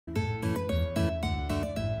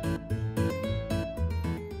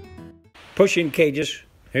push-in cages.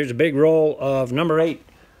 Here's a big roll of number 8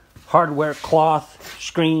 hardware cloth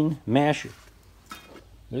screen mesh.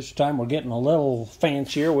 This time we're getting a little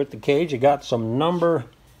fancier with the cage. I got some number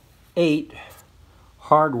 8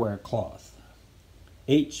 hardware cloth.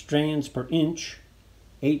 8 strands per inch,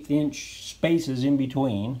 1/8-inch spaces in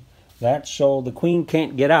between. That's so the queen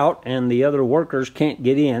can't get out and the other workers can't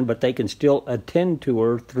get in, but they can still attend to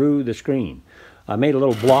her through the screen. I made a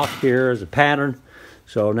little block here as a pattern,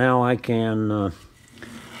 so now I can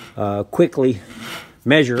quickly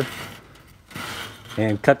measure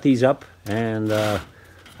and cut these up, and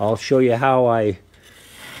I'll show you how I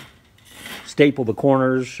staple the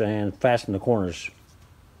corners and fasten the corners.